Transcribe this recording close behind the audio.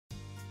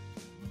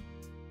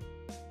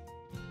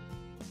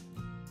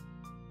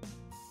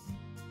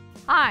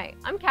Hi,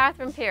 I'm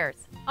Catherine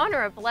Pierce,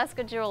 owner of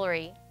Veleska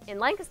Jewelry in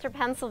Lancaster,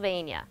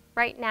 Pennsylvania.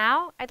 Right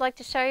now, I'd like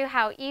to show you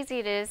how easy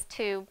it is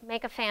to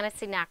make a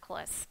fantasy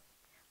necklace.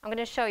 I'm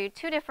going to show you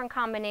two different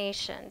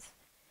combinations.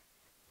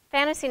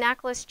 Fantasy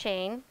necklace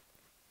chain,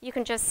 you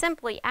can just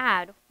simply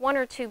add 1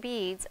 or 2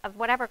 beads of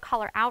whatever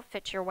color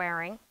outfit you're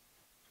wearing.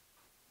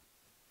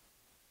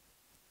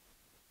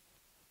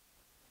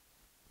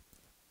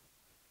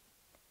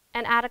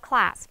 And add a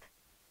clasp.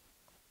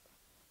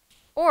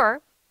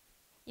 Or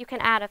you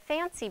can add a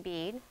fancy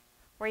bead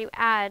where you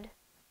add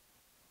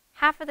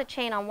half of the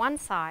chain on one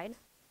side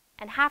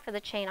and half of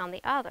the chain on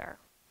the other.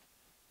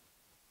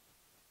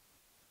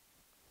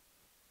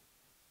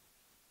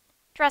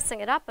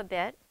 Dressing it up a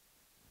bit,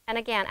 and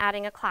again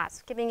adding a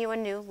clasp, giving you a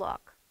new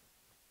look.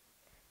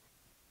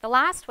 The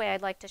last way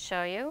I'd like to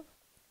show you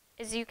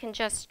is you can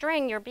just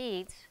string your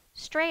beads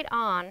straight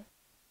on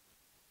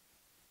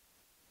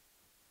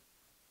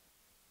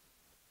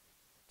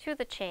to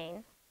the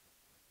chain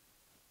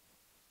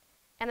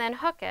and then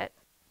hook it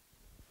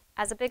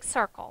as a big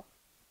circle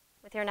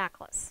with your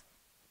necklace.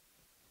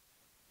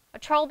 A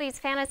Trollbead's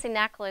fantasy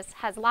necklace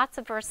has lots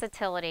of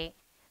versatility.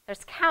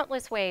 There's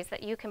countless ways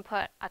that you can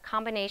put a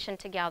combination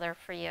together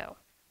for you.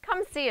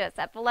 Come see us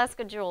at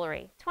Veleska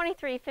Jewelry,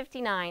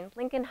 2359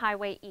 Lincoln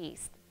Highway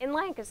East in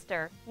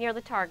Lancaster near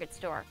the Target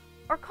store,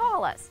 or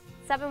call us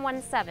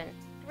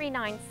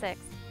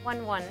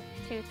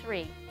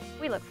 717-396-1123.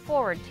 We look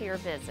forward to your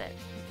visit.